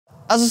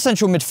As a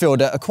central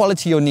midfielder, a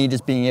quality you'll need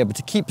is being able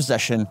to keep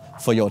possession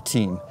for your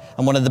team.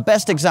 And one of the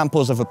best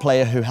examples of a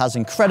player who has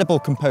incredible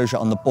composure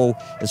on the ball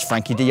is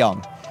Frenkie De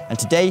Jong. And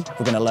today,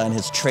 we're going to learn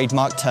his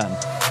trademark turn.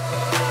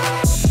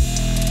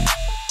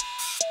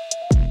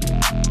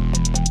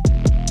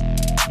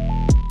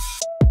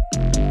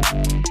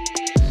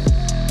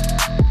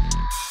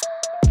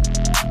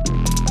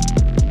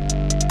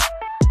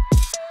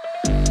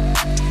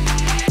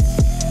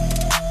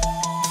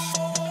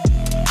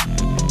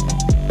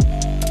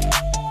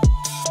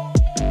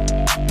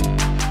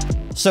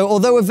 So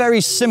although a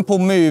very simple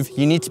move,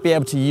 you need to be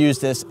able to use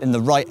this in the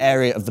right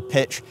area of the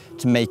pitch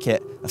to make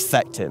it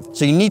effective.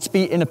 So you need to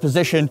be in a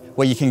position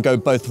where you can go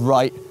both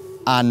right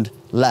and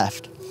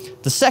left.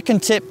 The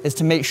second tip is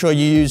to make sure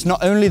you use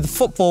not only the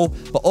football,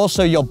 but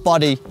also your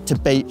body to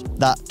bait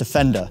that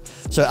defender.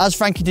 So as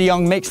Frenkie De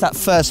Jong makes that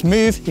first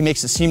move, he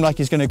makes it seem like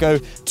he's going to go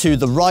to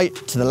the right,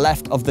 to the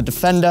left of the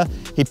defender.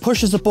 He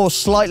pushes the ball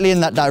slightly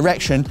in that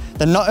direction.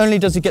 Then not only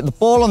does he get the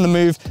ball on the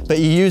move, but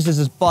he uses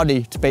his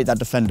body to bait that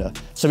defender.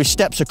 So he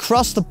steps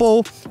across the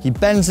ball, he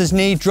bends his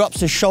knee,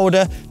 drops his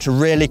shoulder to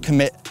really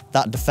commit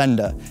that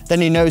defender.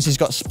 Then he knows he's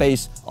got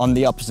space on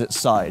the opposite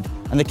side.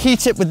 And the key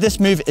tip with this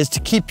move is to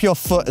keep your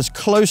foot as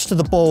close to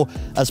the ball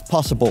as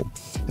possible.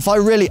 If I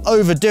really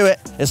overdo it,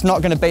 it's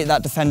not going to bait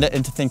that defender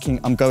into thinking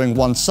I'm going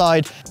one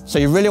side. So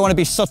you really want to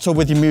be subtle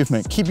with your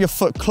movement. Keep your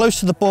foot close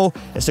to the ball.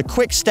 It's a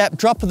quick step,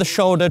 drop of the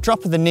shoulder,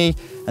 drop of the knee,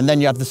 and then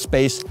you have the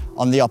space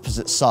on the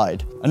opposite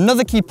side.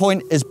 Another key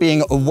point is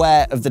being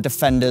aware of the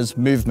defender's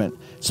movement.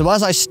 So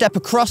as I step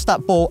across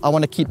that ball, I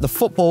want to keep the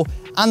football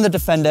and the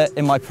defender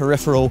in my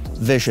peripheral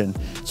vision.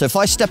 So if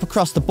I step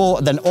across the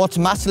ball, then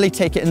automatically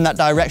take it in that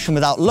direction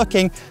without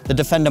looking, the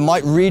defender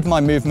might read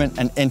my movement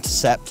and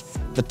intercept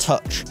the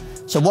touch.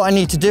 So what I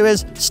need to do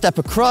is step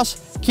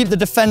across, keep the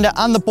defender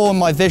and the ball in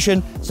my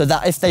vision so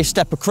that if they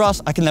step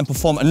across, I can then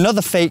perform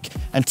another fake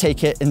and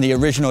take it in the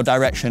original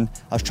direction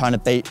I was trying to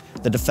bait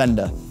the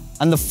defender.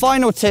 And the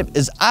final tip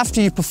is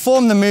after you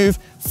perform the move,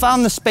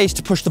 found the space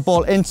to push the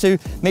ball into,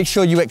 make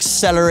sure you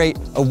accelerate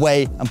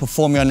away and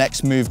perform your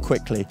next move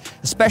quickly.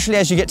 Especially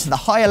as you get to the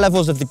higher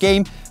levels of the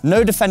game,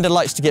 no defender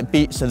likes to get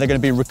beat, so they're going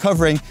to be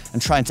recovering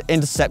and trying to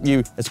intercept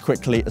you as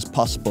quickly as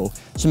possible.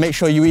 So make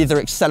sure you either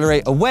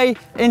accelerate away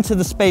into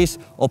the space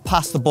or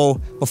pass the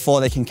ball before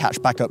they can catch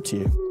back up to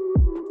you.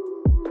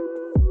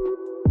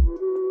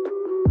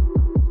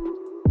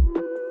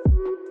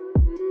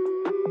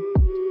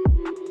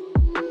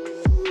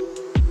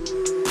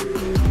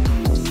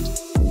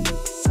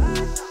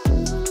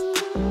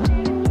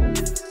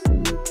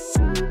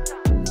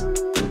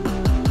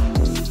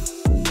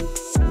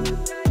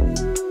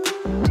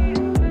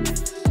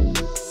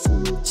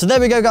 So there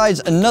we go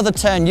guys, another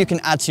turn you can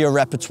add to your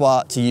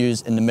repertoire to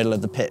use in the middle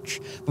of the pitch.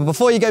 But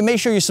before you go, make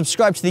sure you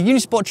subscribe to the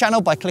Unisport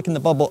channel by clicking the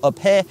bubble up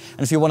here.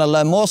 And if you want to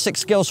learn more sick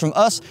skills from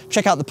us,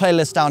 check out the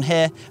playlist down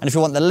here. And if you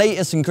want the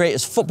latest and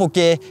greatest football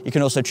gear, you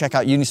can also check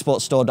out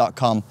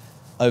unisportstore.com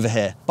over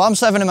here. But I'm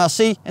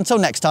 7MLC, until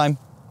next time,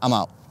 I'm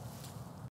out.